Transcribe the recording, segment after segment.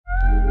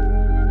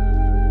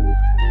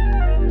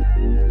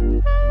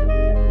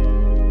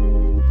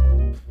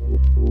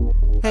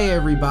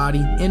everybody,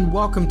 and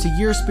welcome to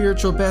Your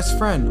Spiritual Best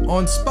Friend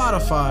on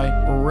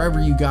Spotify or wherever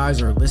you guys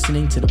are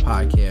listening to the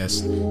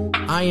podcast.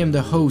 I am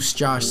the host,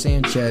 Josh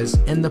Sanchez,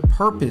 and the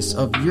purpose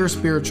of Your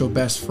Spiritual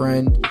Best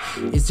Friend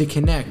is to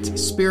connect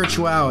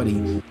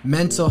spirituality,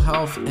 mental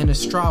health, and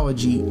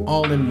astrology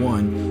all in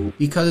one,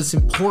 because it's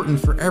important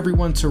for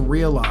everyone to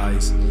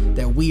realize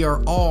that we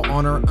are all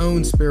on our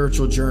own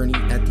spiritual journey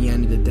at the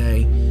end of the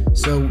day.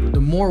 So the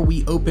more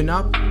we open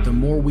up, the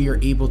more we are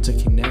able to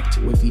connect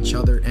with each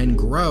other and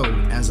grow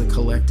as a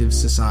collective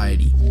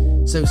society.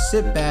 So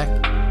sit back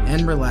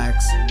and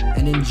relax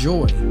and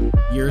enjoy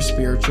Your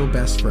Spiritual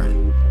Best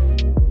Friend.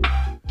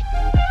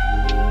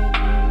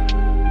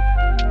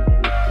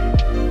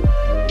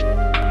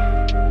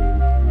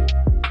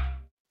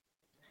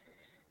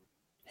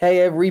 Hey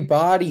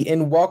everybody,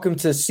 and welcome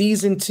to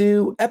Season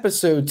 2,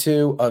 Episode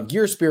 2 of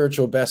Your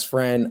Spiritual Best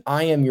Friend.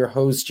 I am your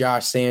host,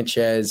 Josh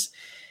Sanchez.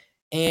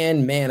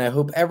 And man, I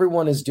hope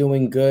everyone is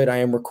doing good. I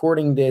am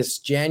recording this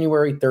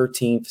January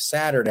 13th,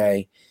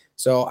 Saturday.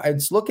 So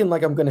it's looking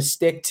like I'm going to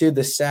stick to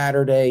the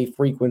Saturday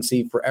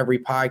frequency for every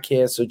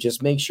podcast. So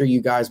just make sure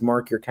you guys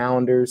mark your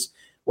calendars,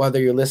 whether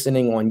you're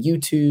listening on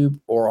YouTube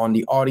or on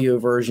the audio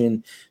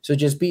version. So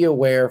just be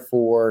aware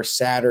for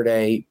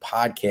Saturday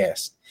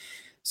podcast.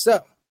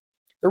 So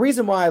the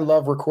reason why I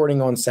love recording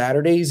on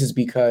Saturdays is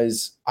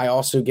because I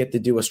also get to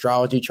do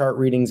astrology chart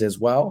readings as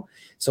well.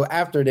 So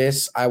after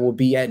this, I will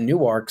be at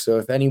Newark. So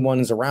if anyone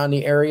is around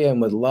the area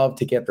and would love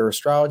to get their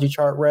astrology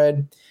chart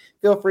read,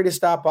 feel free to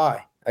stop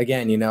by.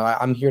 Again,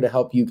 I'm here to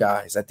help you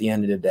guys at the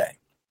end of the day.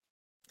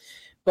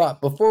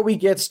 But before we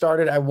get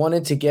started, I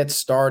wanted to get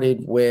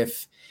started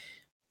with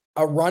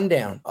a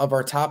rundown of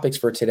our topics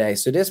for today.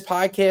 So this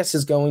podcast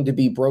is going to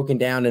be broken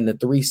down into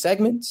 3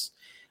 segments.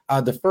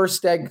 The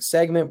first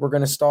segment, we're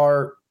going to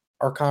start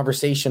our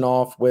conversation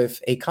off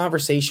with a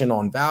conversation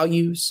on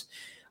values.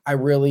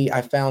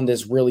 I found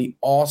this really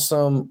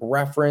awesome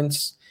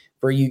reference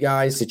for you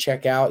guys to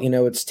check out.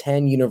 It's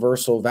 10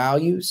 universal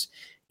values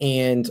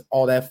and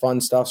all that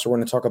fun stuff. So we're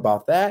going to talk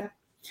about that.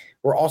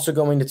 We're also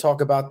going to talk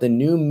about the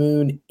new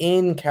moon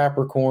in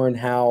Capricorn,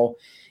 how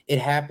it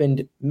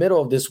happened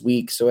middle of this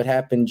week. So it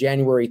happened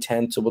January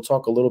 10th. So we'll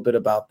talk a little bit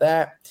about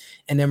that.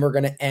 And then we're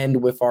going to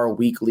end with our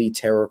weekly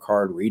tarot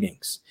card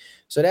readings.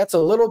 So that's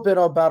a little bit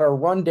about our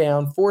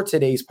rundown for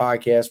today's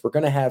podcast. We're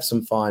going to have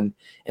some fun.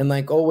 And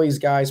like always,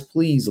 guys,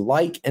 please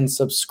like and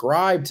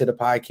subscribe to the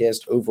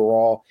podcast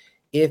overall.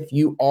 If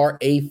you are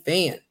a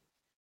fan,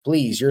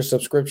 please, your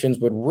subscriptions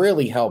would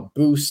really help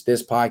boost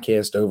this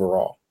podcast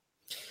overall.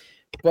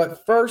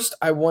 But first,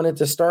 I wanted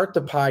to start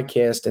the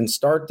podcast and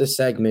start the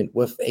segment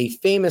with a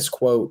famous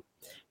quote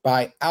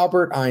by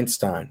Albert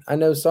Einstein. I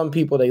know some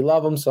people, they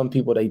love him, some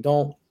people, they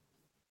don't.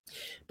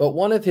 But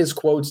one of his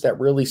quotes that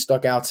really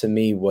stuck out to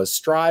me was,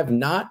 "Strive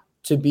not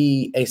to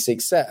be a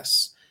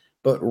success,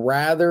 but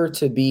rather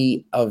to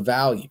be of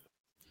value."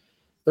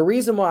 The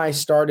reason why I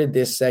started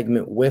this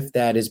segment with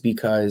that is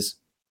because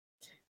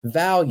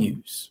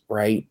values,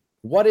 right?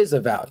 What is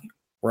a value?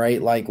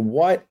 Right? Like,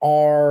 what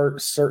are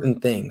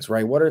certain things,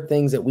 right? What are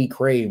things that we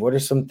crave? What are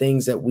some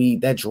things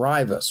that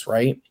drive us,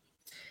 right?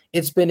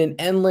 It's been an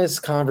endless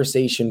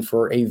conversation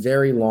for a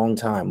very long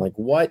time. Like,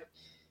 what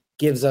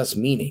gives us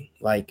meaning?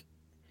 Like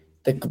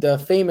the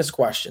famous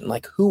question,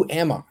 like, who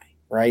am I,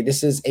 right?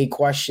 This is a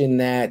question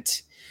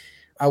that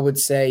I would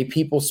say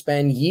people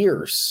spend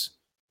years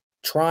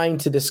trying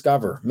to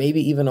discover,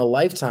 maybe even a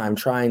lifetime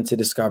trying to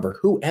discover,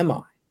 who am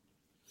I?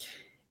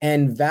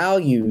 And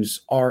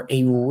values are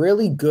a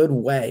really good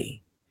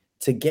way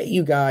to get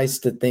you guys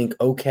to think,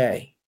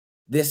 okay,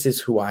 this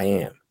is who I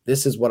am.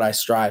 This is what I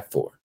strive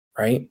for,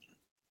 right?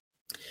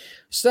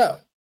 So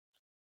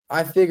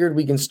I figured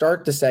we can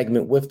start the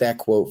segment with that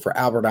quote for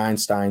Albert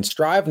Einstein: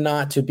 "Strive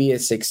not to be a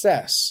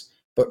success,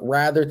 but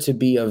rather to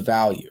be of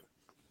value,"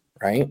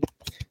 right?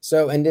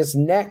 So in this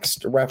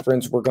next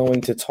reference, we're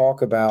going to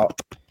talk about,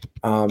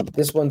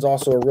 this one's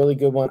also a really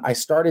good one. I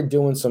started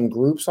doing some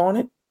groups on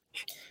it,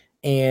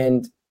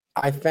 and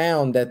I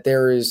found that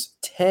there is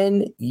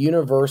 10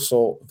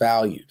 universal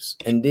values,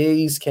 and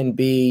these can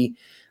be,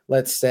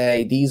 let's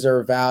say, these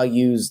are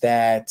values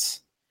that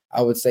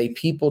I would say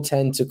people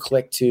tend to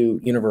click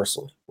to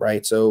universally,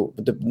 right? So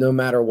no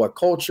matter what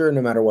culture,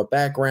 no matter what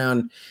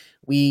background,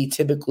 we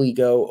typically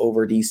go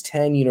over these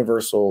 10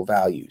 universal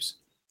values.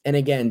 And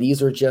again,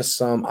 these are just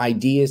some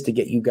ideas to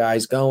get you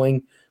guys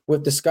going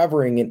with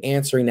discovering and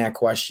answering that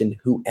question,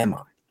 who am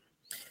I?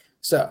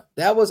 So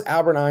that was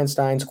Albert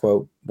Einstein's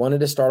quote. Wanted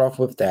to start off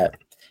with that.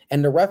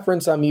 And the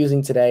reference I'm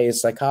using today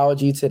is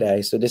Psychology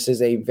Today. So this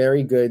is a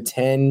very good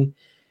 10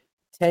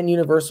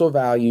 universal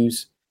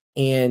values.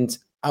 And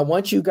I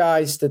want you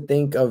guys to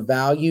think of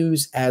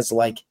values as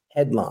like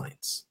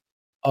headlines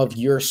of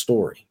your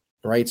story,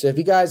 right? So if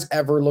you guys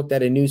ever looked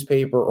at a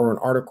newspaper or an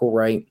article,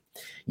 right,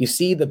 you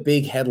see the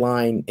big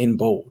headline in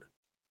bold.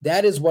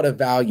 That is what a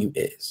value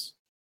is.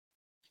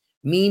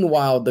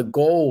 Meanwhile, the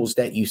goals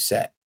that you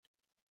set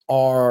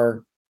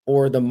or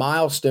the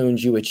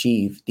milestones you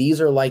achieve,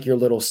 these are like your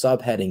little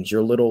subheadings,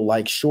 your little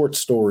like short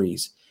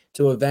stories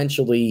to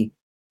eventually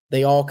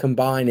they all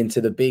combine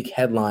into the big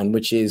headline,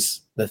 which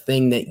is the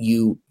thing that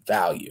you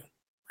value,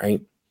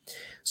 right?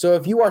 So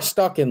if you are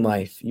stuck in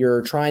life,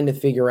 you're trying to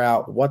figure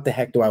out what the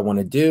heck do I want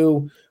to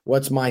do?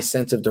 What's my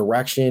sense of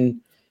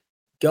direction?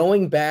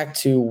 Going back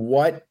to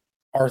what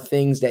are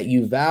things that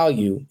you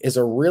value is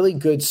a really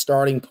good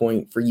starting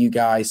point for you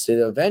guys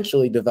to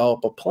eventually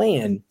develop a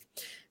plan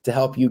to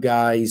help you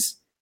guys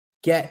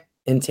get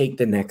and take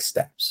the next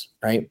steps,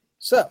 right?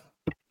 So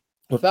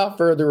without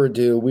further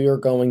ado, we are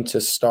going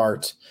to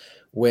start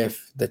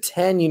with the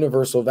 10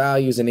 universal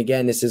values. And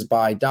again, this is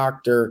by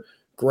Dr.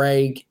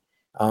 Greg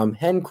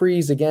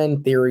Hencrease,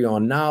 again, Theory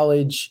on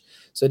Knowledge.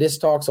 So this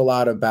talks a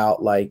lot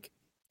about like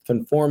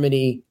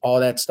conformity, all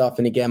that stuff.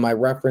 And again, my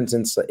reference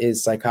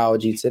is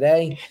Psychology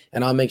Today,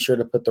 and I'll make sure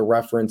to put the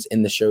reference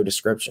in the show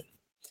description.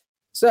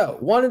 So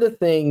one of the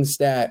things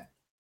that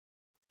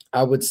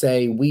I would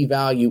say we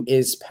value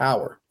is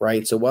power,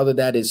 right? So whether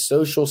that is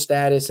social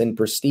status and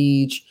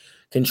prestige,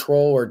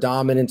 control or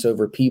dominance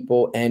over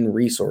people and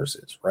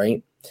resources,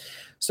 right?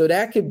 So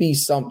that could be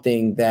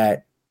something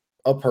that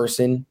a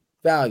person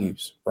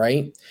values,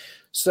 right?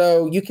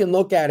 So you can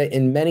look at it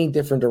in many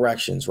different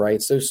directions,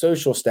 right? So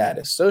social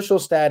status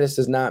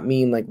does not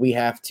mean like we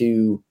have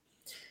to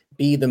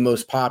be the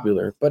most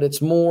popular, but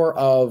it's more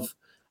of,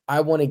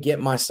 I want to get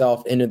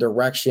myself in a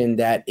direction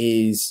that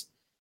is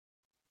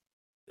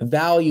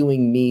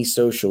valuing me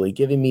socially,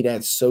 giving me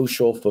that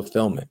social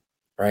fulfillment,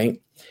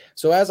 right?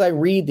 So as I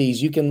read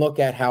these, you can look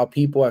at how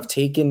people have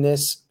taken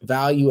this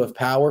value of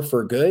power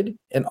for good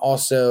and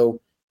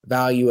also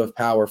value of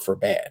power for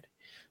bad.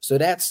 So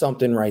that's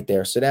something right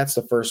there. So that's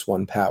the first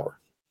one, power.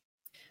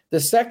 The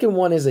second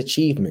one is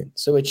achievement.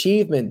 So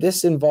achievement,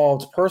 this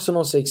involves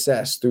personal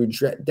success through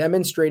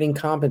demonstrating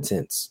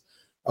competence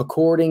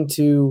according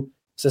to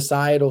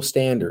societal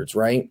standards,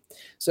 right?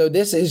 So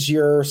this is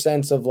your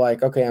sense of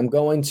like, okay, I'm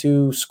going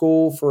to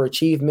school for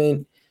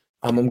achievement.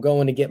 I'm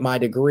going to get my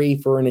degree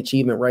for an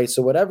achievement, right?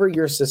 So whatever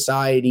your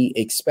society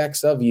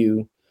expects of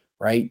you,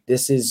 right?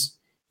 This is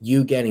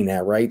you getting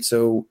that, right?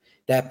 So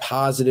that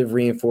positive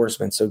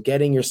reinforcement. So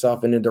getting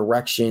yourself in a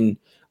direction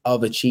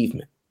of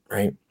achievement,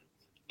 right?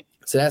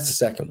 So that's the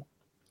second one.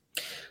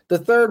 The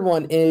third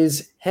one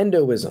is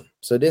hedonism.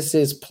 So this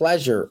is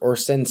pleasure or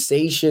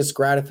sensacious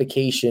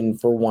gratification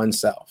for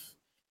oneself,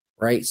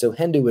 right? So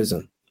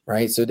hedonism,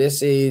 right? So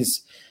this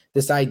is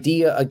this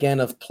idea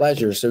again of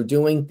pleasure. So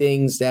doing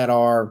things that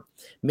are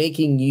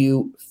making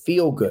you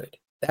feel good.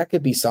 That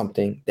could be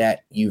something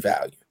that you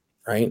value,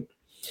 right?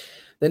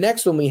 The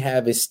next one we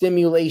have is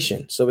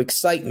stimulation. So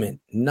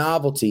excitement,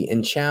 novelty,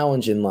 and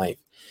challenge in life.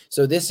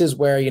 So this is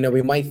where,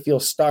 we might feel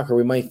stuck or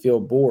we might feel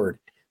bored.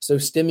 So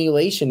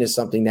stimulation is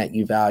something that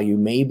you value.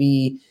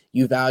 Maybe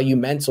you value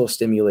mental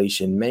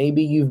stimulation.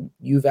 Maybe you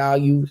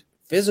value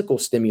physical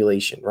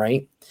stimulation,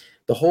 right?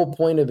 The whole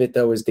point of it,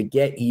 though, is to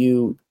get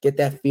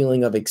that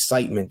feeling of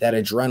excitement, that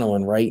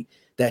adrenaline, right?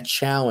 That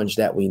challenge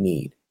that we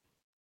need.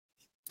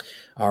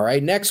 All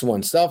right, next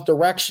one,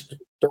 self-direction.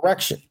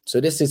 So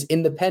this is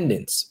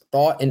independence,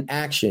 thought, and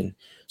action.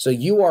 So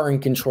you are in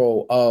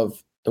control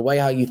of the way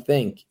how you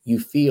think, you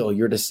feel,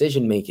 your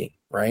decision-making,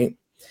 right?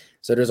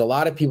 So there's a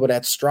lot of people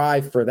that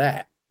strive for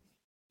that.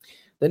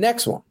 The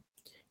next one,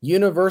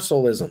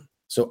 universalism.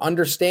 So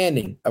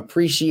understanding,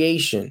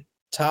 appreciation,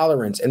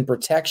 tolerance, and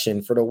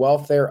protection for the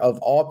welfare of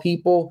all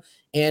people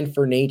and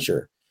for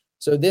nature.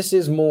 So this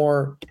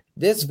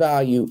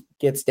value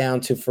gets down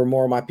to for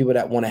more of my people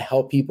that want to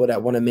help people,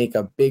 that want to make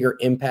a bigger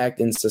impact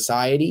in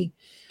society.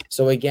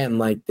 So again,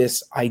 like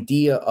this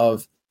idea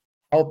of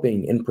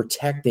helping and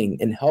protecting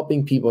and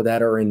helping people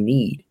that are in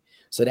need.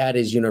 So that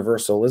is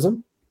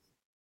universalism.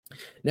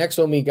 Next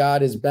one we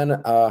got is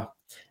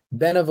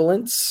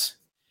benevolence.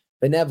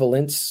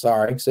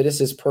 So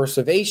this is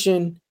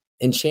preservation,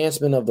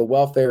 enhancement of the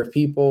welfare of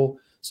people.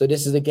 So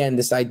this is, again,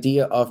 this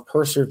idea of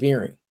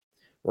persevering,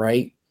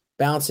 right?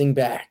 Bouncing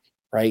back,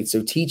 right?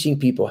 So teaching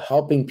people,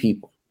 helping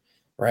people,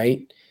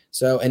 right?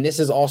 So, and this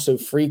is also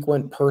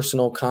frequent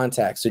personal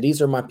contact. So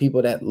these are my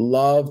people that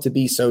love to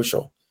be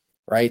social,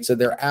 right? So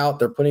they're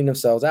putting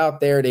themselves out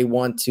there. They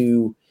want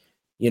to,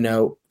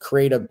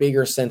 create a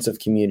bigger sense of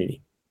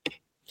community.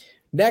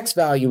 Next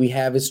value we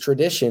have is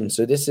tradition.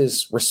 So this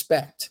is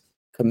respect,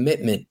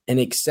 commitment, and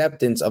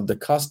acceptance of the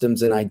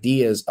customs and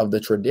ideas of the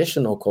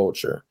traditional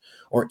culture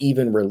or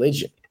even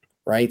religion,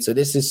 right? So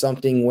this is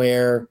something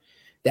where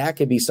that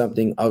could be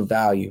something of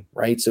value,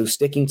 right? So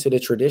sticking to the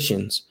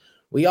traditions.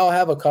 We all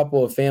have a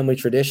couple of family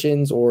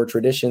traditions or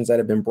traditions that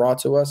have been brought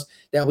to us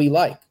that we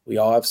like. We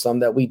all have some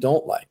that we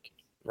don't like,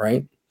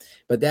 right?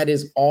 But that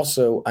is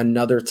also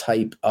another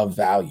type of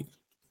value.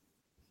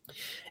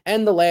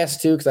 And the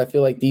last two, because I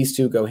feel like these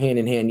two go hand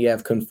in hand, you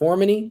have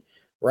conformity,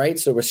 right?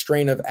 So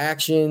restraint of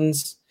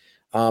actions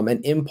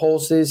and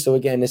impulses. So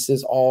again, this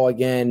is all,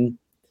 again,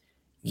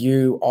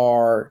 you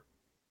are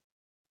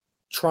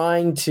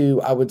trying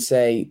to, I would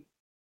say,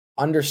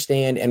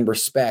 understand and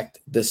respect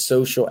the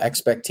social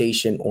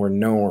expectation or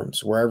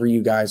norms wherever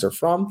you guys are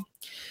from.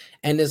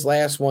 And this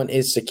last one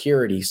is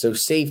security. So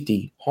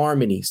safety,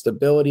 harmony,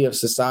 stability of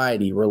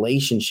society,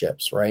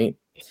 relationships, right?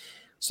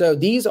 So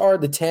these are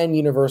the 10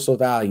 universal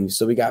values.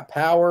 So we got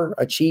power,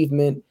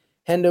 achievement,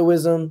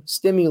 Hinduism,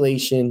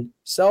 stimulation,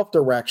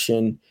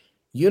 self-direction,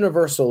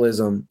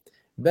 universalism,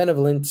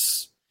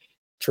 benevolence,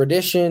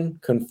 tradition,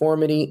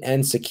 conformity,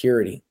 and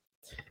security.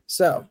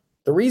 So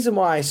the reason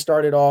why I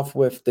started off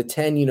with the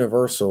 10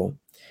 universal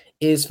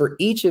is for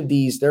each of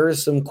these, there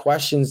is some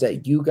questions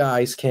that you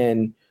guys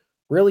can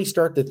really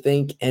start to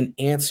think and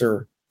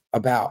answer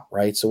about,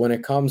 right? So when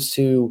it comes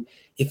to,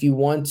 if you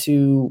want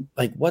to,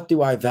 like, what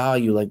do I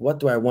value? Like, what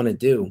do I want to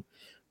do?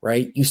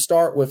 Right? You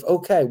start with,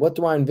 okay, what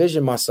do I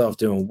envision myself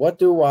doing? What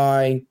do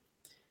I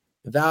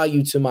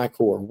value to my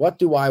core? What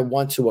do I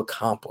want to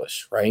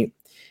accomplish? Right?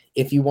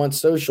 If you want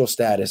social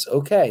status,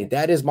 okay,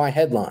 that is my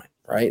headline,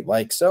 right?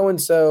 Like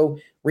so-and-so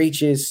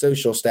reaches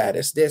social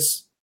status,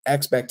 this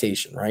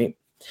expectation, right?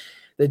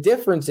 The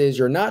difference is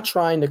you're not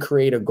trying to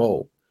create a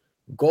goal.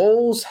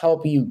 Goals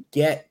help you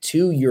get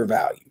to your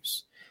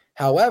values.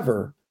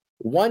 However,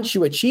 once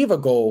you achieve a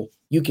goal,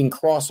 you can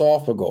cross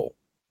off a goal.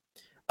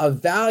 A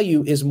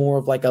value is more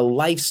of like a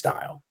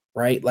lifestyle,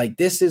 right? Like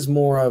this is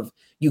more of,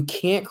 you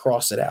can't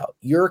cross it out.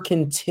 You're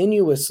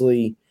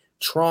continuously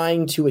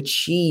trying to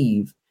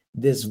achieve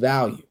this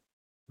value,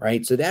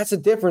 right? So that's the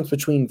difference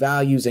between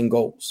values and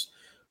goals.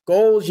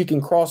 Goals you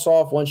can cross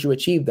off once you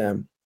achieve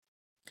them.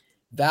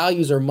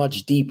 Values are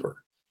much deeper.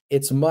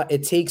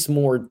 It takes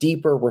more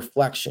deeper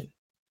reflection.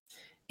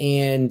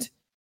 And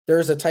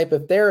there's a type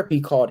of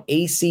therapy called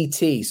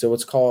ACT. So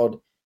it's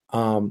called,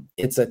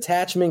 it's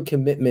attachment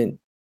commitment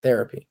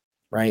therapy,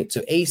 right?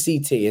 So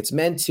ACT, it's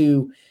meant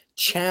to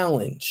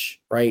challenge,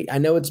 right? I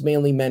know it's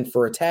mainly meant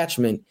for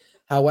attachment.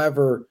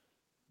 However,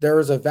 there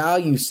is a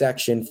value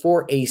section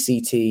for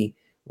ACT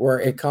where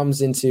it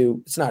comes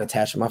into, it's not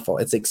attachment, my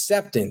fault. It's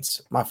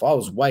acceptance. My fault. I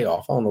was way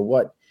off. I don't know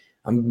what.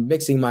 I'm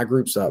mixing my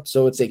groups up.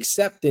 So it's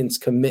acceptance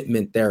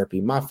commitment therapy.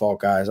 My fault,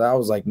 guys. I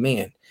was like,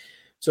 man.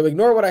 So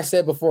ignore what I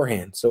said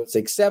beforehand. So it's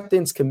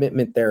acceptance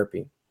commitment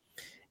therapy.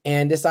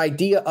 And this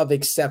idea of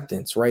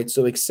acceptance, right?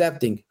 So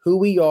accepting who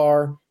we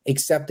are,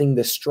 accepting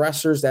the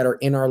stressors that are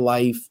in our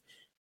life,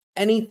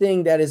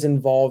 anything that is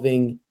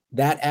involving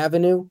that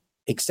avenue,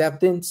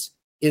 acceptance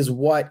is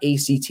what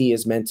ACT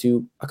is meant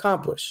to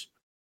accomplish.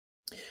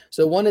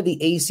 So one of the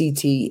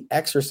ACT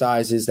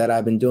exercises that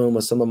I've been doing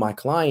with some of my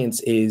clients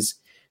is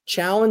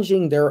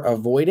challenging their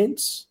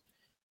avoidance,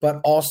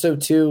 but also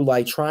too,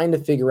 like trying to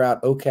figure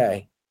out,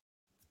 okay,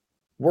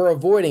 we're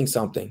avoiding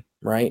something,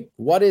 right?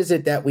 What is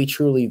it that we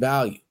truly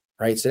value,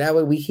 right? So that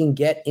way we can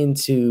get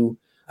into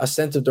a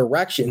sense of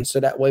direction. So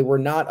that way we're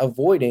not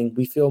avoiding,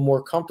 we feel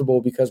more comfortable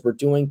because we're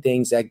doing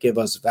things that give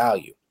us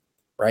value,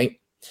 right?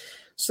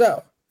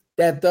 So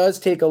that does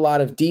take a lot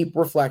of deep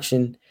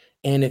reflection.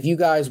 And if you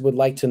guys would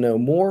like to know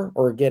more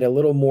or get a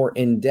little more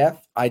in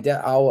depth, I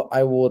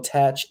will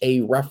attach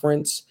a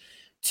reference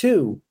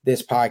to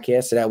this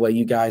podcast. So that way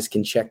you guys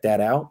can check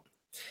that out.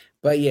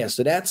 But yeah,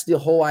 so that's the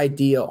whole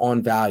idea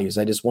on values.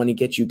 I just want to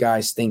get you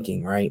guys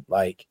thinking, right?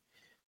 Like,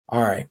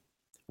 all right,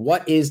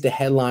 what is the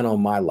headline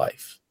on my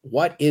life?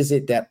 What is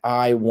it that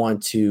I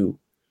want to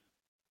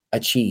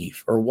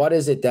achieve? Or what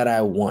is it that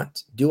I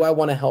want? Do I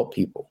want to help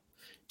people?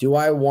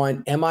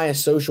 Am I a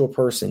social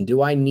person?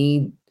 Do I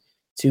need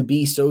to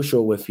be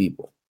social with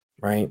people,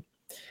 right?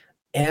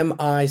 Am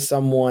I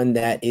someone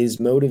that is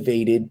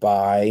motivated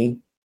by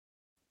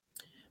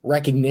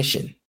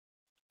recognition,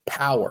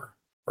 power,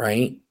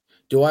 right?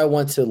 Do I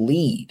want to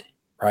lead,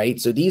 right?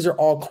 So these are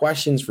all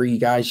questions for you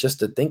guys just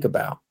to think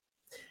about.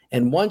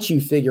 And once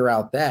you figure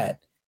out that,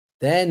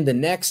 then the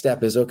next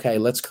step is, okay,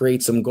 let's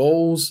create some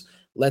goals.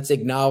 Let's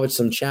acknowledge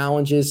some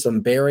challenges,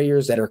 some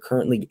barriers that are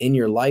currently in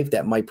your life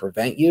that might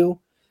prevent you.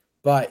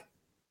 But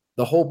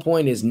the whole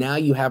point is now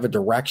you have a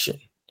direction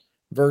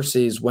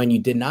versus when you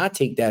did not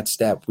take that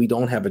step, we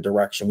don't have a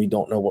direction. We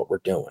don't know what we're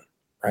doing,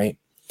 right?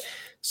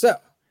 So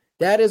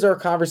that is our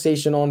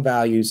conversation on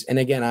values. And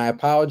again, I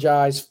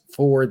apologize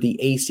for the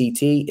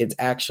ACT. It's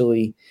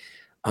actually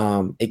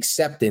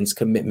acceptance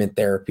commitment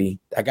therapy.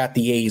 I got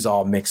the A's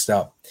all mixed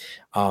up.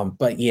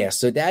 But yeah,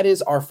 so that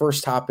is our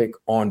first topic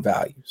on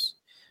values.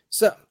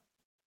 So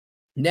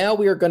now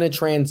we are going to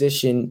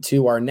transition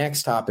to our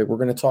next topic. We're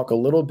going to talk a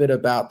little bit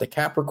about the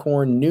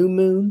Capricorn new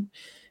moon,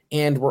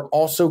 and we're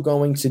also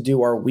going to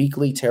do our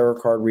weekly tarot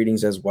card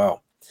readings as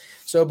well.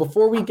 So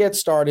before we get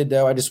started,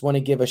 though, I just want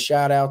to give a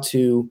shout out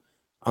to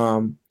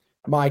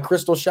my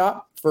crystal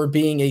shop for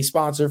being a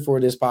sponsor for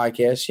this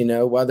podcast. You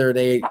know, whether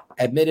they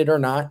admit it or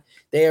not,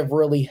 they have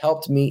really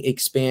helped me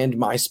expand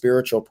my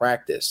spiritual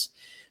practice.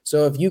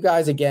 So if you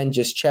guys, again,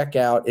 just check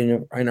out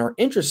and are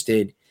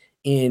interested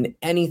in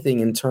anything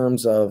in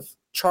terms of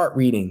chart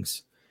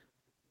readings,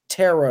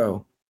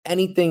 tarot,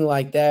 anything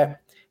like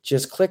that,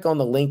 just click on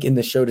the link in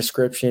the show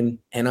description,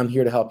 and I'm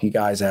here to help you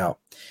guys out.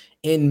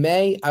 In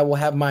May, I will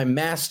have my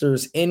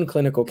master's in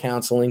clinical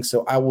counseling,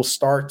 so I will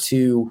start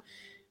to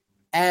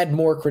add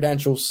more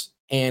credentials.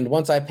 And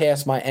once I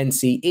pass my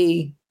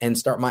NCE and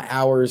start my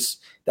hours,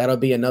 that'll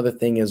be another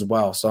thing as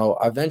well. So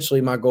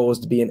eventually my goal is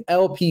to be an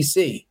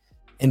LPC.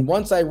 And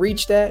once I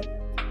reach that,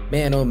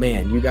 man, oh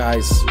man, you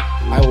guys,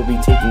 I will be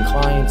taking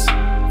clients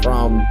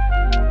from,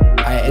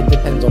 It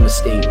depends on the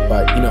state,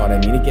 but you know what I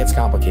mean? It gets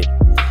complicated.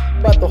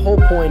 But the whole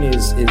point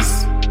is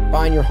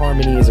Find Your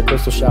Harmony is a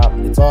crystal shop.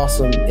 It's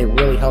awesome. It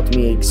really helped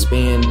me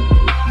expand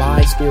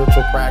my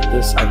spiritual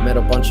practice. I've met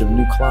a bunch of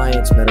new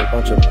clients, met a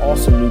bunch of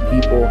awesome new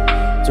people.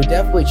 So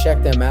definitely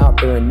check them out.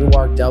 They're in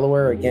Newark,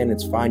 Delaware. Again,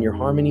 it's Find Your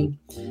Harmony.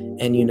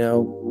 And, you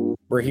know,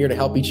 we're here to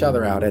help each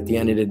other out at the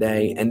end of the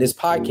day. And this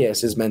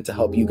podcast is meant to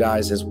help you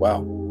guys as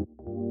well.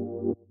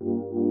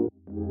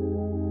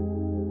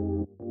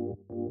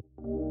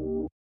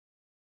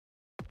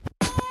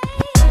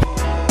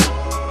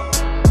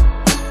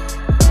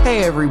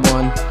 Hey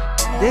everyone,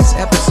 this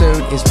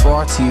episode is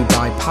brought to you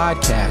by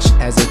Podcash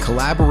as a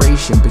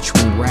collaboration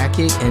between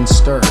Racket and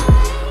Stir.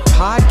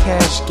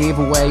 Podcash gave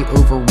away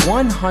over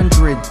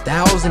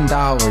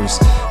 $100,000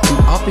 to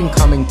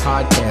up-and-coming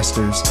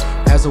podcasters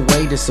as a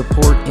way to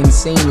support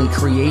insanely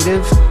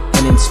creative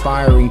and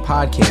inspiring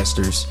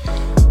podcasters.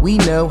 We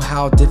know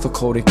how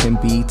difficult it can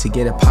be to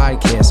get a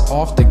podcast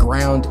off the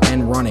ground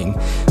and running,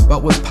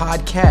 but with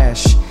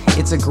Podcash,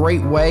 it's a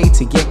great way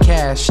to get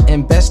cash,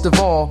 and best of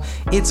all,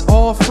 it's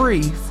all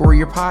free for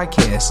your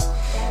podcast.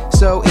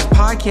 So if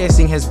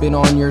podcasting has been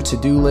on your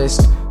to-do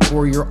list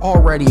or you're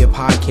already a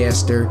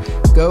podcaster,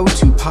 go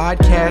to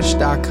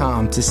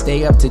podcash.com to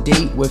stay up to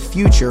date with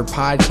future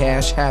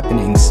podcast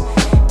happenings.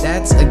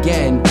 That's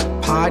again,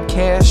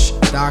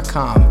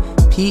 podcash.com.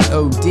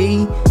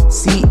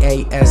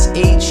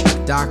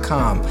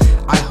 podcash.com.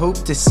 I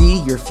hope to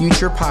see your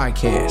future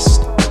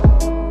podcast.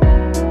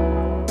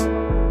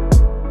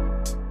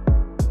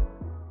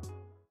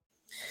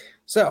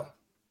 So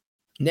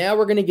now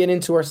we're going to get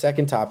into our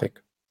second topic,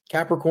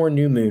 Capricorn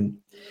new moon.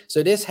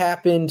 So this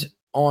happened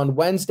on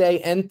Wednesday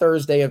and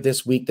Thursday of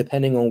this week,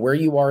 depending on where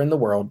you are in the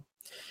world.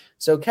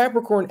 So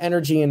Capricorn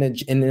energy in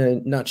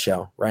a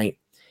nutshell, right?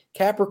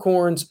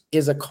 Capricorns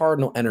is a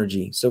cardinal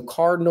energy. So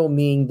cardinal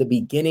meaning the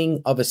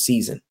beginning of a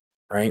season,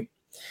 right?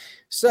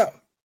 So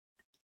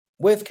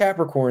with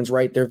Capricorns,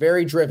 right, they're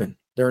very driven.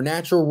 Their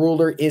natural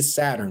ruler is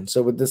Saturn.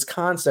 So with this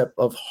concept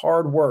of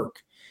hard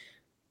work,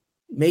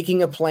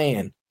 making a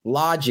plan,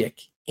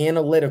 logic,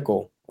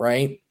 analytical,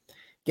 right?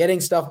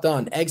 Getting stuff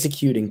done,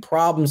 executing,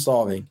 problem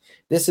solving.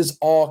 This is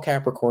all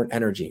Capricorn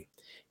energy.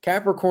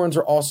 Capricorns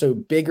are also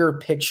bigger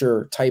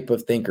picture type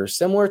of thinkers,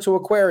 similar to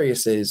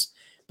Aquarius is,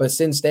 but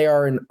since they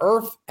are an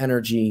earth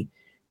energy,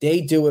 they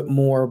do it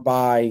more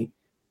by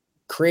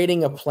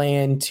creating a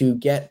plan to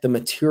get the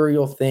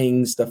material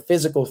things, the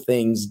physical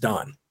things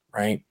done,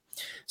 right?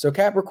 So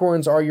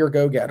Capricorns are your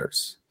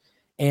go-getters.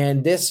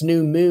 And this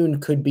new moon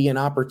could be an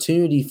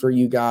opportunity for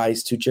you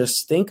guys to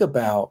just think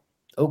about,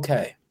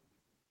 okay,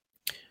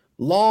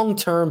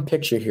 long-term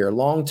picture here,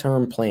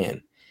 long-term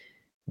plan.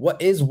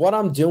 What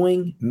I'm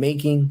doing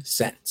making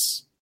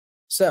sense?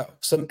 So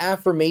some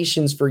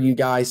affirmations for you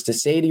guys to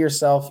say to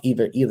yourself,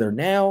 either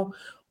now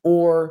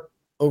or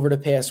over the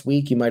past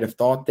week, you might have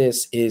thought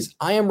this is,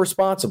 I am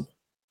responsible.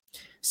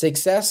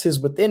 Success is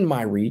within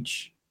my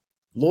reach.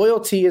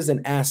 Loyalty is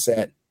an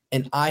asset,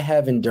 and I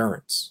have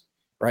endurance.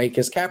 Right?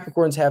 Because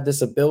Capricorns have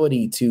this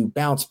ability to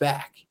bounce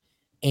back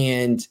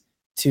and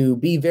to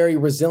be very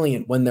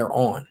resilient when they're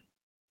on,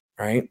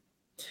 right?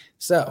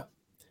 So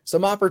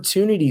some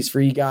opportunities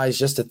for you guys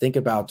just to think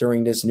about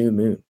during this new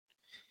moon.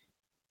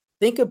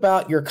 Think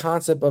about your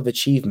concept of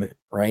achievement,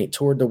 right?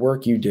 Toward the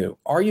work you do.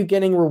 Are you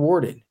getting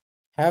rewarded?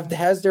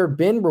 Has there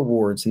been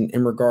rewards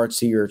in regards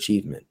to your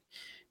achievement?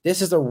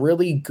 This is a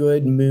really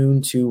good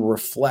moon to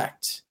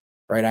reflect,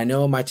 right? I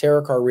know in my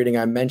tarot card reading,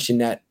 I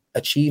mentioned that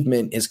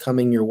achievement is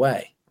coming your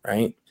way,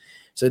 right?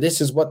 So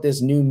this is what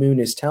this new moon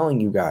is telling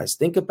you guys.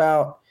 Think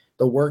about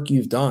the work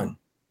you've done.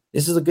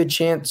 This is a good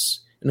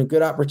chance and a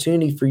good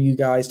opportunity for you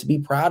guys to be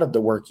proud of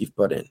the work you've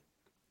put in.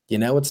 You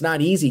know, it's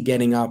not easy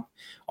getting up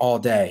all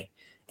day.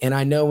 And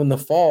I know in the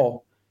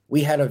fall,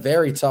 we had a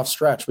very tough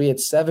stretch. We had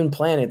 7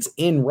 planets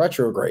in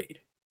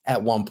retrograde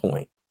at one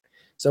point.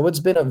 So it's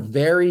been a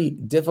very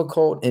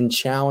difficult and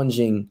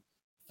challenging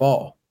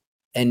fall.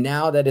 And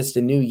now that it's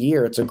the new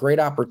year, it's a great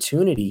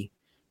opportunity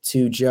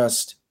to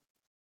just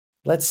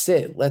let's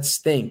sit, let's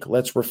think,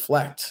 let's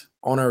reflect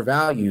on our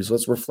values,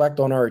 let's reflect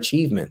on our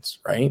achievements,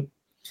 right?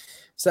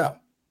 So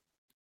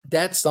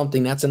that's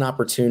an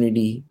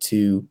opportunity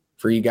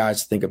for you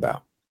guys to think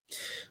about.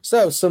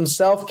 So some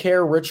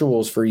self-care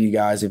rituals for you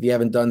guys, if you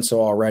haven't done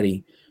so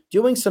already,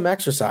 doing some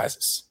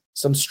exercises,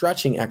 some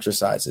stretching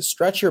exercises,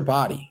 stretch your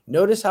body.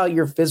 Notice how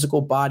your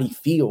physical body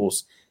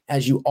feels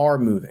as you are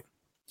moving,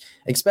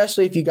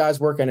 especially if you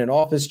guys work in an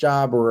office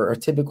job or a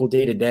typical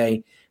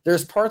day-to-day.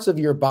 There's parts of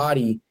your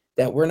body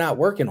that we're not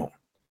working on.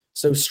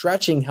 So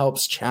stretching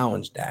helps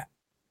challenge that.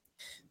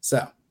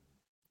 So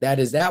that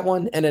is that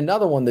one. And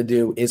another one to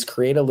do is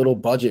create a little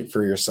budget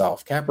for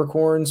yourself.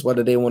 Capricorns,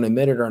 whether they want to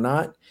admit it or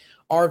not,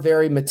 are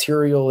very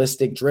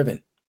materialistic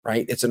driven,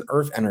 right? It's an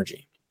earth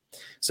energy.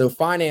 So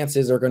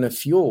finances are going to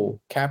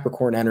fuel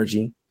Capricorn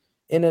energy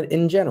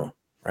in general,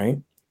 right?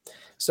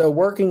 So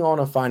working on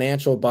a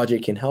financial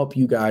budget can help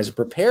you guys,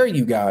 prepare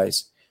you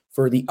guys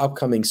for the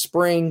upcoming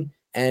spring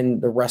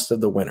and the rest of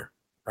the winter,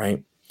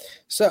 right?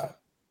 So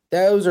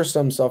those are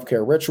some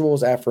self-care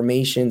rituals,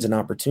 affirmations, and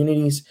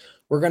opportunities.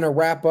 We're going to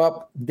wrap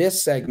up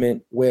this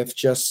segment with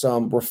just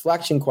some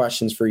reflection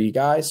questions for you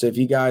guys. So if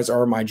you guys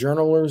are my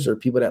journalers or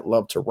people that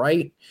love to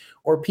write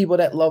or people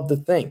that love to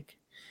think,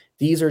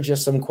 these are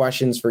just some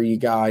questions for you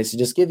guys to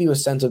just give you a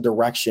sense of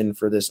direction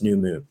for this new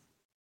moon.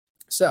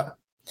 So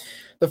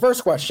the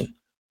first question,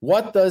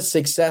 what does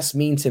success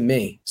mean to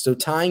me? So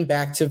tying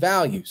back to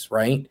values,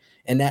 right?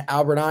 And that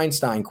Albert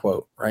Einstein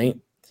quote, right?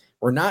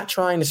 We're not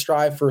trying to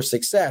strive for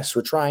success.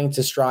 We're trying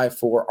to strive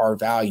for our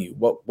value,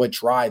 what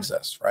drives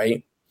us,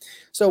 right?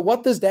 So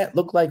what does that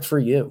look like for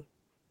you?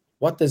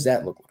 What does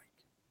that look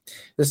like?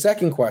 The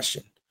second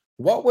question,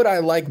 what would I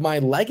like my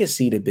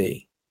legacy to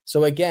be?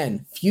 So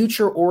again,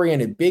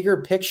 future-oriented, bigger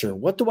picture.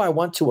 What do I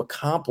want to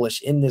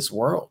accomplish in this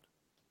world?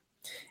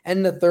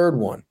 And the third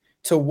one,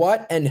 to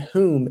what and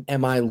whom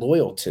am I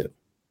loyal to?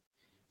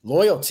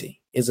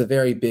 Loyalty is a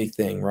very big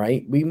thing,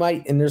 right?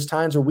 And there's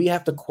times where we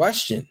have to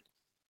question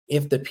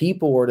if the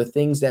people or the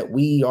things that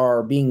we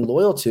are being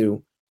loyal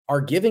to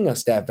are giving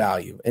us that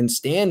value and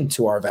stand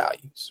to our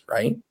values,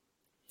 right?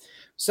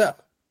 So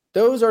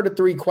those are the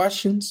three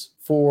questions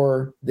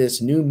for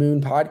this new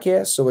moon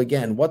podcast. So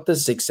again, what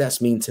does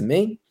success mean to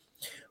me?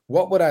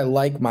 What would I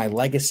like my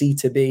legacy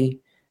to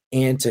be?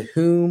 And to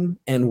whom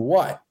and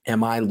what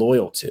am I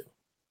loyal to?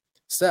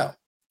 So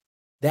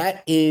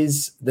that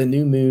is the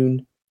new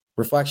moon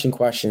reflection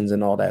questions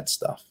and all that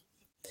stuff.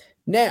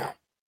 Now,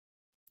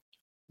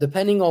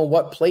 depending on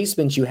what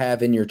placements you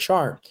have in your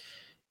chart,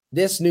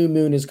 this new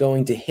moon is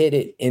going to hit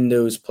it in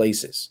those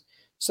places.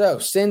 So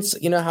since,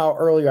 you know how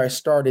earlier I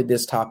started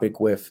this topic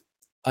with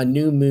a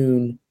new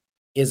moon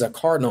is a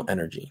cardinal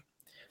energy.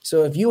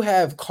 So if you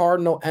have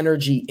cardinal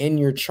energy in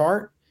your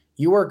chart,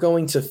 you are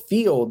going to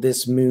feel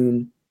this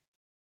moon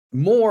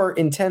more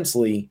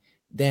intensely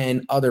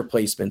than other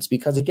placements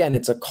because, again,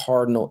 it's a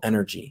cardinal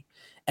energy.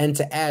 And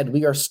to add,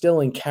 we are still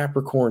in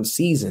Capricorn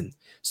season,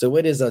 so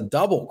it is a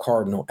double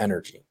cardinal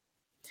energy.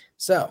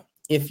 So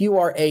if you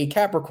are a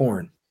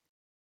Capricorn,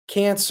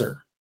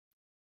 Cancer,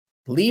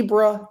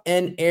 Libra,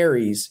 and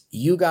Aries,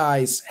 you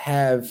guys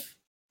have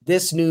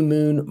this new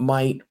moon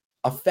might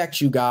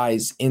affect you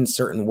guys in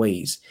certain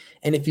ways.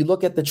 And if you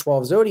look at the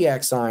 12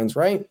 zodiac signs,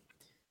 right,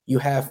 you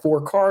have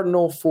 4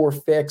 cardinal, 4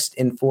 fixed,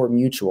 and 4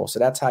 mutual. So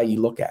that's how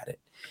you look at it.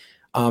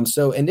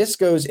 And this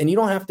goes, and you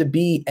don't have to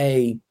be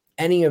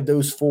any of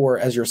those 4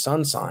 as your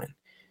sun sign.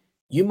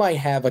 You might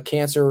have a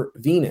Cancer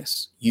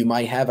Venus. You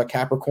might have a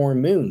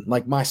Capricorn moon.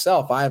 Like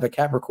myself, I have a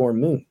Capricorn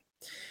moon.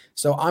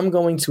 So I'm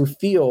going to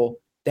feel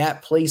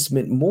that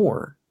placement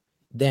more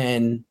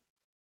than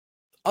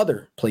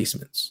other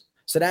placements.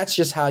 So that's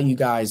just how you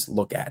guys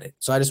look at it.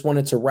 So I just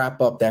wanted to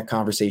wrap up that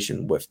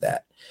conversation with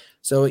that.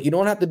 So you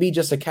don't have to be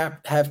just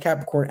have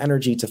Capricorn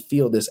energy to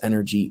feel this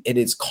energy. It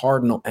is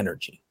cardinal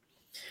energy.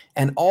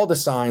 And all the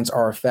signs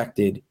are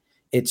affected.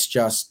 It's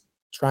just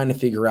trying to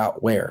figure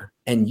out where.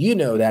 And you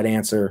know that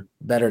answer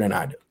better than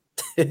I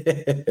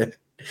do.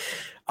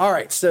 All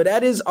right. So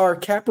that is our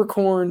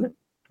Capricorn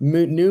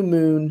new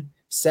moon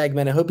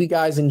segment. I hope you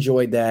guys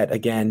enjoyed that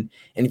again.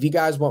 And if you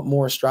guys want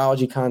more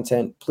astrology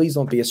content, please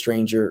don't be a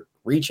stranger.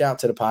 Reach out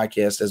to the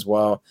podcast as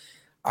well.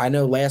 I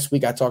know last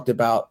week I talked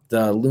about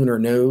the lunar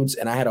nodes,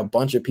 and I had a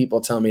bunch of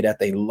people tell me that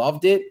they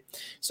loved it.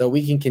 So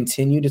we can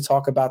continue to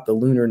talk about the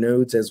lunar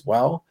nodes as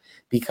well,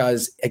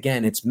 because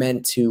again, it's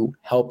meant to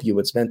help you.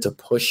 It's meant to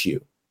push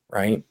you,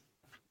 right?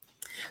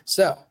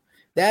 So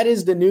that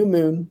is the new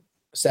moon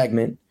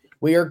segment.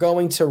 We are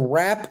going to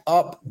wrap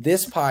up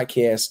this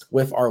podcast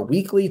with our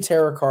weekly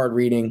tarot card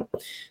reading.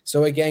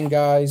 So again,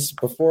 guys,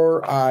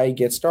 before I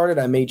get started,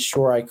 I made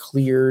sure I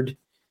cleared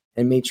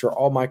and made sure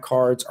all my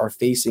cards are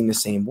facing the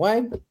same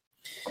way.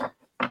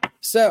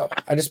 So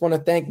I just want to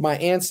thank my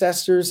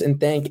ancestors and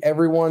thank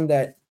everyone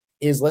that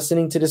is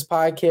listening to this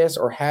podcast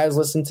or has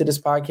listened to this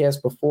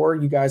podcast before.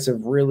 You guys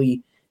have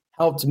really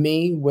helped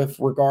me with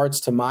regards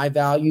to my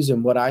values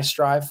and what I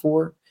strive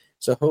for.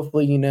 So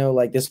hopefully,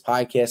 like this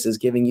podcast is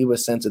giving you a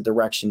sense of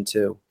direction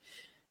too.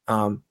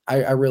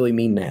 I really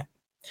mean that.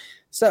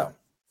 So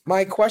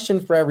my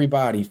question for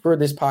everybody for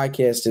this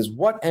podcast is,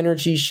 what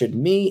energy should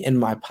me and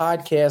my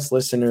podcast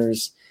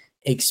listeners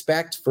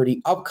expect for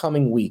the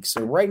upcoming week?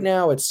 So right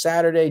now it's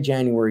Saturday,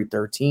 January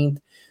 13th.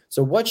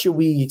 So what should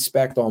we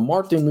expect on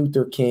Martin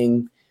Luther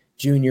King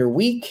Jr.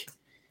 week,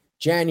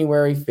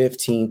 January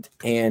 15th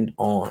and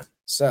on?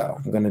 So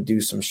I'm going to do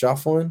some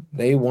shuffling.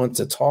 They want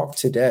to talk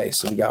today.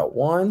 So we got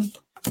 1,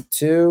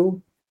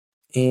 2,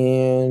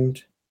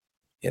 and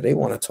they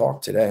want to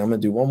talk today. I'm going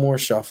to do one more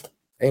shuffle.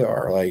 They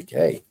are like,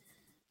 hey,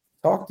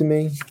 talk to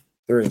me.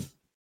 3.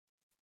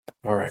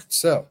 All right.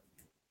 So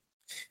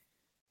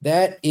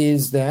that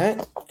is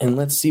that. And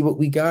let's see what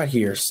we got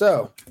here.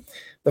 So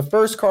the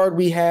first card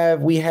we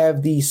have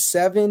the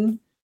 7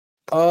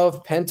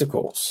 of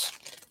Pentacles.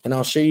 And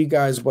I'll show you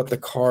guys what the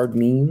card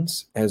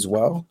means as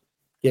well.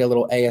 Get a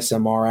little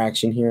ASMR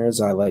action here as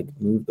I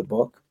move the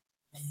book.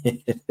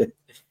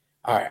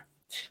 All right.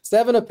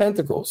 7 of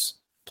Pentacles,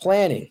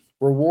 planning,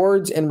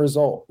 rewards and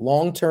result,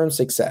 long-term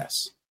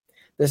success.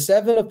 The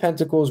Seven of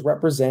Pentacles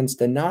represents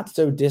the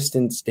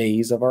not-so-distant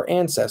days of our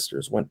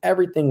ancestors when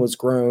everything was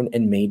grown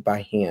and made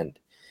by hand.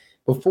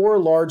 Before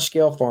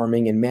large-scale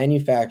farming and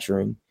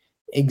manufacturing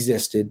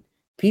existed,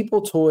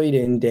 people toiled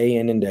in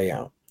and day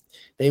out.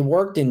 They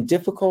worked in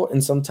difficult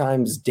and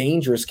sometimes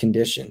dangerous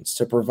conditions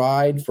to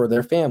provide for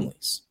their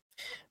families.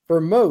 For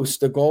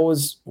most, the goal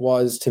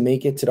was to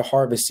make it to the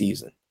harvest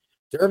season.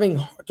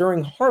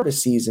 During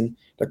harvest season,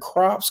 the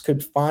crops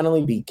could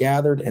finally be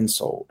gathered and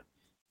sold.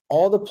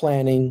 All the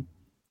planning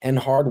and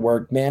hard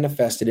work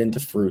manifested into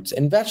fruits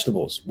and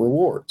vegetables,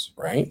 rewards,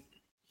 right?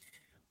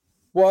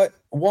 What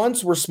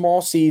once were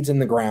small seeds in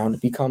the ground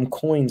become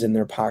coins in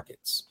their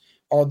pockets.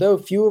 Although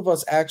few of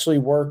us actually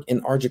work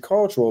in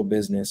agricultural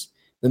business,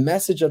 the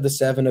message of the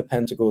Seven of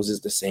Pentacles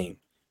is the same.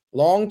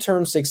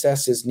 Long-term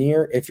success is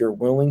near if you're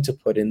willing to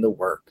put in the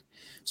work.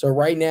 So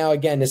right now,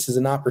 again, this is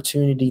an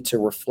opportunity to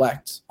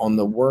reflect on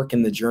the work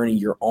and the journey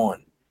you're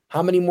on.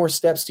 How many more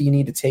steps do you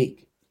need to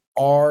take?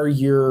 Are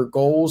your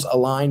goals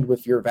aligned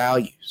with your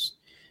values,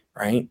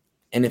 right?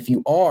 And if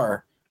you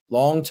are,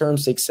 long-term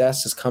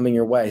success is coming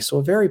your way. So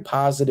a very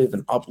positive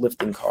and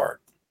uplifting card.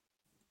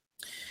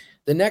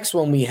 The next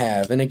one we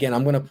have, and again,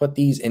 I'm going to put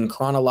these in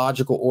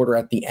chronological order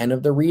at the end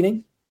of the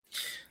reading.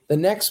 The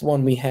next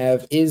one we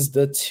have is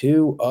the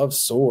Two of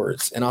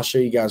Swords. And I'll show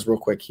you guys real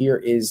quick. Here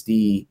is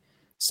the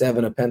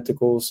Seven of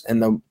Pentacles,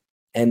 and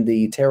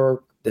the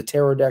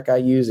tarot deck I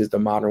use is the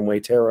Modern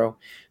Way Tarot.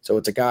 So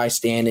it's a guy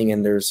standing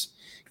and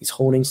he's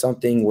holding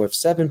something with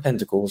 7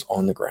 pentacles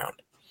on the ground.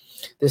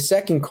 The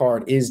second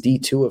card is the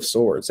Two of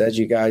Swords. As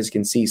you guys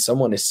can see,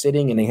 someone is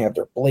sitting and they have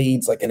their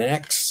blades like an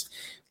X.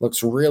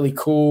 Looks really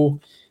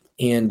cool.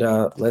 And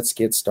let's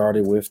get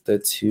started with the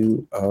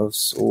Two of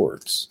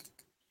Swords.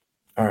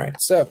 All right,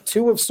 so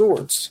Two of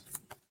Swords.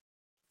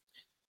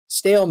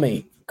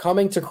 Stalemate,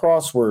 coming to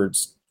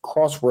crossroads,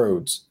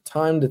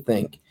 time to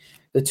think.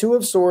 The Two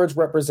of Swords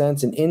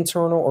represents an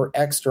internal or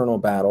external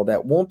battle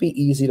that won't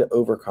be easy to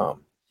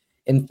overcome.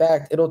 In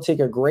fact, it'll take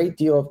a great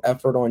deal of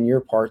effort on your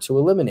part to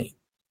eliminate.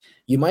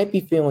 You might be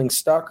feeling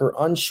stuck or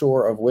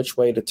unsure of which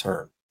way to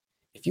turn.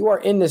 If you are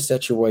in this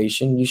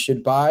situation, you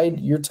should bide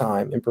your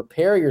time and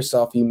prepare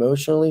yourself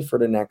emotionally for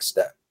the next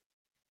step.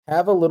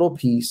 Have a little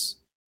peace,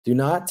 do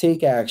not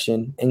take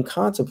action, and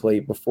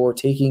contemplate before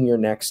taking your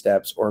next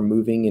steps or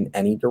moving in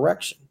any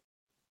direction.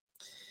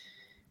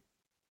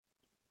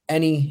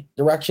 Any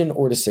direction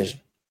or decision.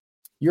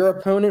 Your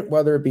opponent,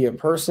 whether it be a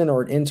person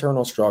or an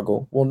internal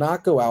struggle, will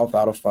not go out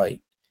without a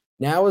fight.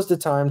 Now is the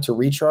time to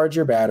recharge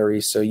your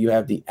batteries so you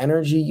have the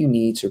energy you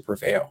need to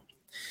prevail.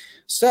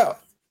 So,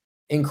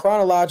 in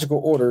chronological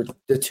order,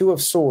 the Two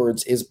of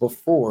Swords is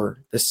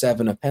before the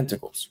Seven of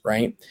Pentacles,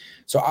 right?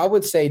 So I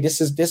would say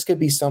this could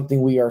be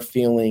something we are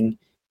feeling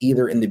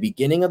either in the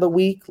beginning of the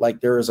week, like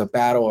there is a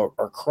battle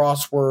or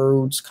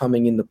crossroads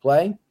coming into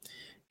play,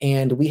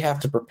 and we have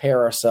to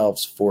prepare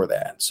ourselves for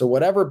that. So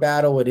whatever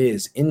battle it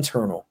is,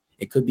 internal,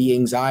 it could be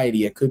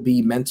anxiety, it could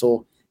be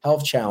mental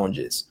health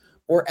challenges,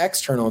 or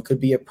external, it could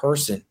be a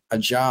person, a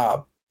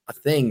job, a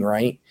thing,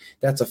 right?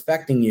 That's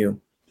affecting you.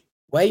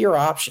 Weigh your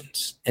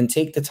options and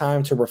take the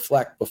time to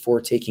reflect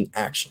before taking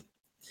action.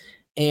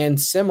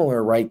 And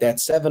similar, right, that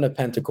Seven of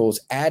Pentacles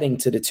adding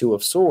to the Two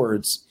of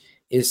Swords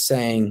is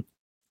saying,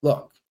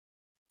 look,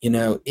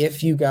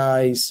 if you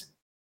guys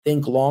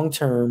think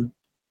long-term,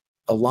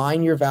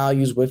 align your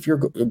values with your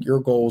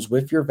goals,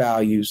 with your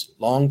values,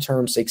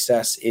 long-term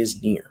success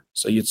is near.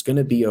 So it's going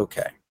to be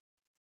okay.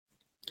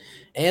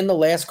 And the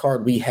last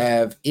card we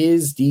have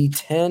is the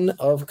Ten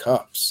of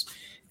Cups.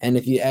 And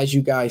as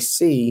you guys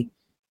see,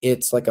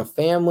 it's like a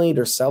family,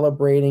 they're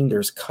celebrating,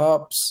 there's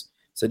cups.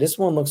 So this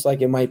one looks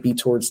like it might be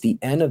towards the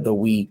end of the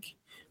week,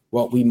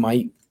 what we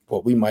might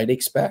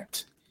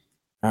expect.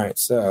 All right,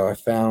 so I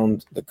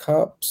found the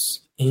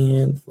cups,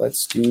 and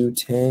let's do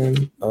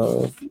 10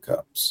 of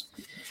Cups.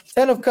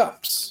 10 of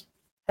Cups,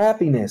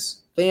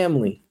 happiness,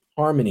 family,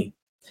 harmony.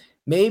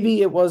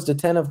 Maybe it was the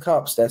 10 of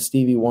Cups that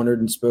Stevie Wonder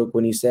spoke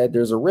when he said,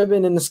 there's a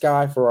ribbon in the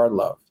sky for our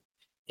love.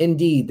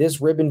 Indeed, this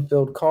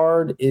ribbon-filled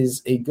card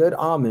is a good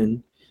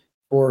omen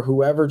for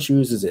whoever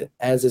chooses it,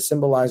 as it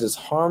symbolizes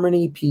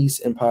harmony, peace,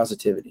 and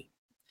positivity.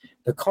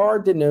 The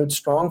card denotes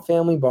strong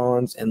family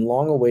bonds and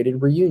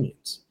long-awaited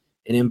reunions.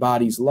 It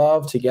embodies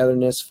love,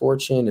 togetherness,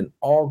 fortune, and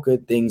all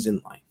good things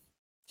in life.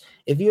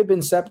 If you have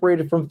been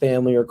separated from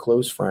family or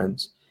close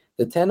friends,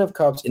 the Ten of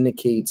Cups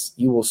indicates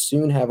you will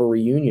soon have a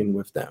reunion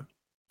with them.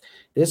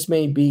 This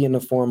may be in the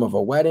form of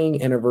a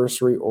wedding,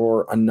 anniversary,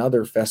 or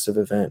another festive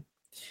event.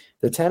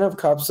 The Ten of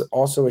Cups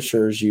also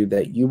assures you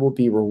that you will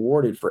be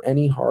rewarded for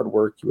any hard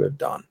work you have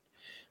done.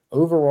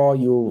 Overall,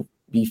 you will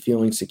be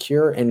feeling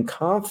secure and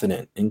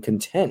confident and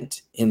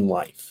content in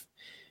life.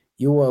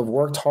 You will have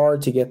worked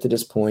hard to get to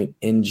this point.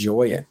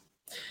 Enjoy it.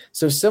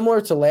 So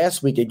similar to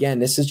last week, again,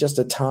 this is just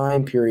a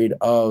time period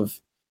of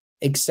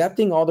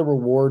accepting all the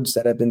rewards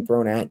that have been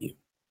thrown at you.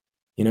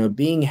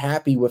 Being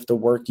happy with the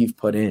work you've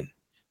put in,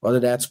 whether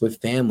that's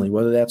with family,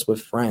 whether that's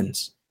with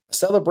friends. A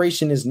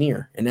celebration is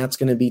near, and that's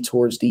going to be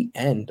towards the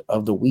end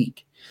of the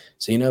week.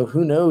 So,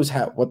 who knows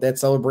what that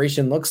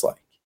celebration looks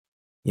like.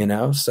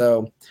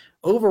 So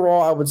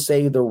overall, I would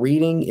say the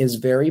reading is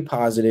very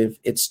positive.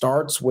 It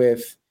starts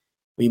with,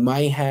 we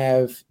might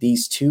have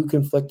these two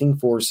conflicting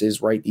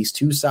forces, right? These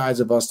two sides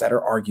of us that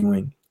are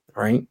arguing,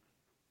 right?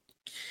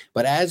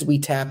 But as we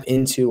tap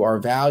into our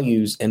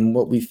values and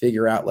what we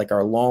figure out, like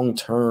our long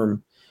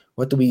term,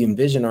 what do we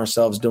envision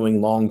ourselves doing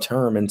long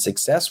term and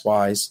success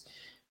wise,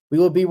 we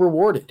will be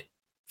rewarded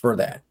for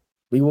that.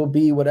 We will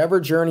be, whatever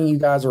journey you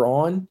guys are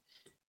on,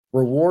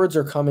 rewards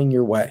are coming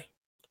your way,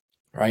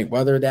 right?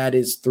 Whether that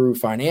is through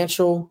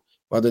financial,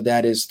 whether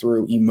that is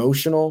through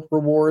emotional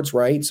rewards,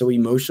 right? So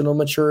emotional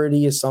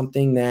maturity is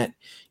something that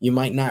you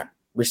might not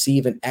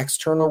receive an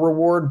external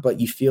reward, but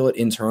you feel it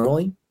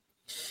internally.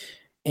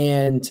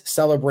 And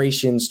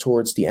celebrations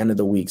towards the end of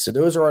the week. So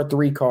those are our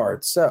three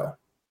cards. So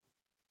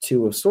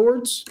 2 of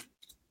Swords,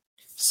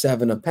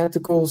 7 of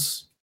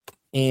Pentacles,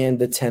 and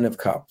the 10 of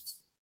Cups.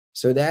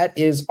 So that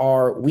is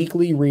our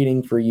weekly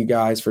reading for you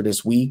guys for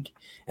this week.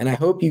 And I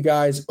hope you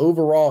guys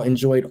overall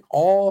enjoyed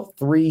all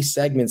 3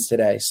 segments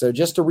today. So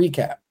just to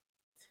recap,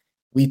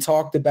 we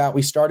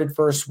started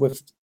first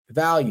with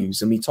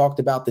values, and we talked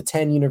about the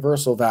 10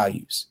 universal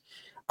values.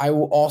 I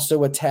will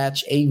also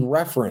attach a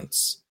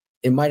reference.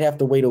 It might have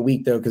to wait a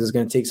week, though, because it's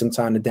going to take some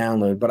time to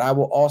download. But I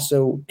will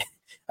also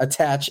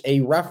attach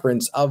a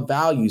reference of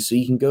values so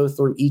you can go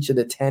through each of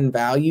the 10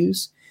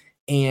 values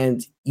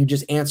and you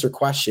just answer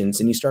questions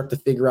and you start to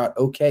figure out,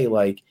 okay,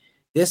 like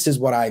this is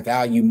what I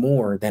value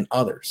more than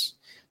others.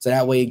 So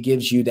that way it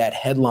gives you that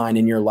headline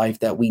in your life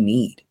that we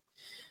need.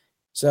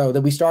 So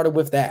then we started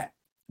with that.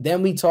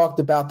 Then we talked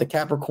about the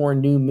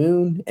Capricorn new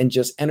moon and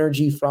just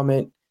energy from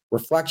it,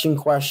 reflection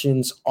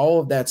questions, all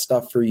of that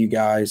stuff for you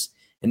guys.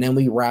 And then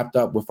we wrapped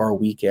up with our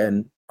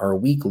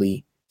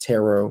weekly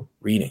tarot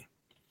reading.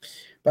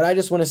 But I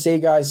just want to say,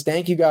 guys,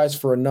 thank you guys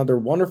for another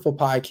wonderful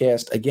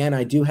podcast. Again,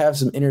 I do have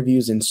some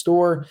interviews in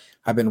store.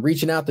 I've been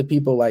reaching out to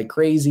people like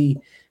crazy.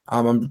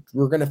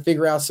 We're going to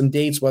figure out some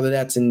dates, whether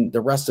that's in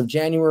the rest of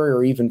January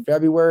or even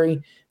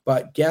February.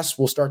 But guests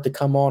will start to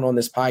come on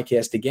this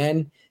podcast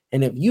again.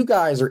 And if you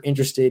guys are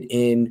interested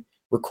in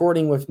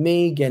recording with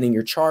me, getting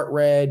your chart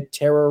read,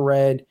 tarot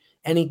read,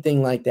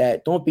 anything like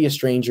that, don't be a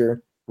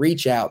stranger.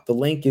 Reach out. The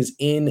link is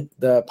in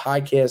the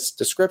podcast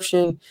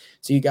description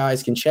so you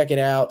guys can check it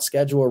out,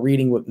 schedule a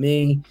reading with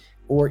me,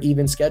 or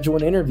even schedule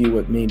an interview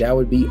with me. That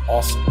would be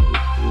awesome.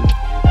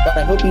 But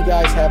I hope you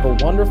guys have a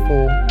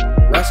wonderful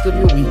rest of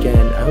your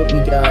weekend. I hope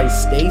you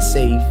guys stay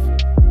safe.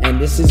 And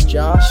this is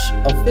Josh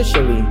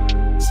officially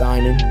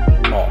signing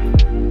off.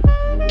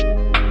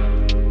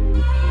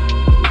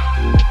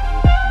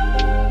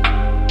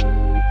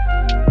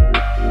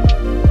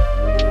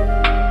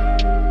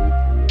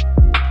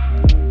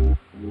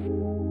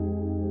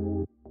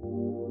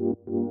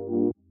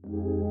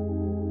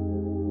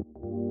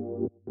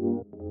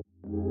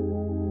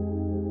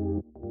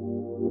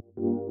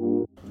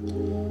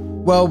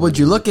 Well, would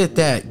you look at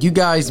that? You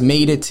guys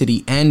made it to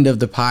the end of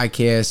the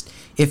podcast.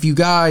 If you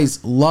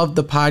guys love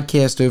the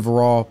podcast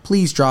overall,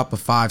 please drop a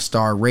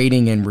 5-star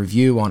rating and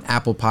review on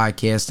Apple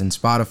Podcasts and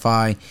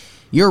Spotify.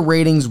 Your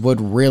ratings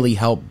would really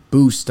help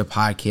boost the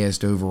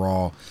podcast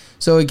overall.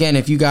 So again,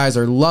 if you guys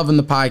are loving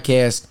the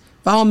podcast,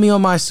 follow me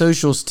on my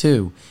socials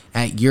too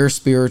at Your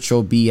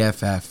Spiritual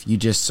BFF. You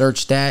just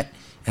search that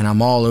and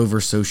I'm all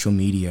over social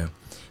media.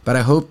 But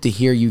I hope to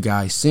hear you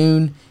guys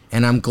soon.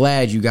 And I'm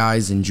glad you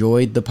guys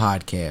enjoyed the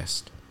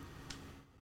podcast.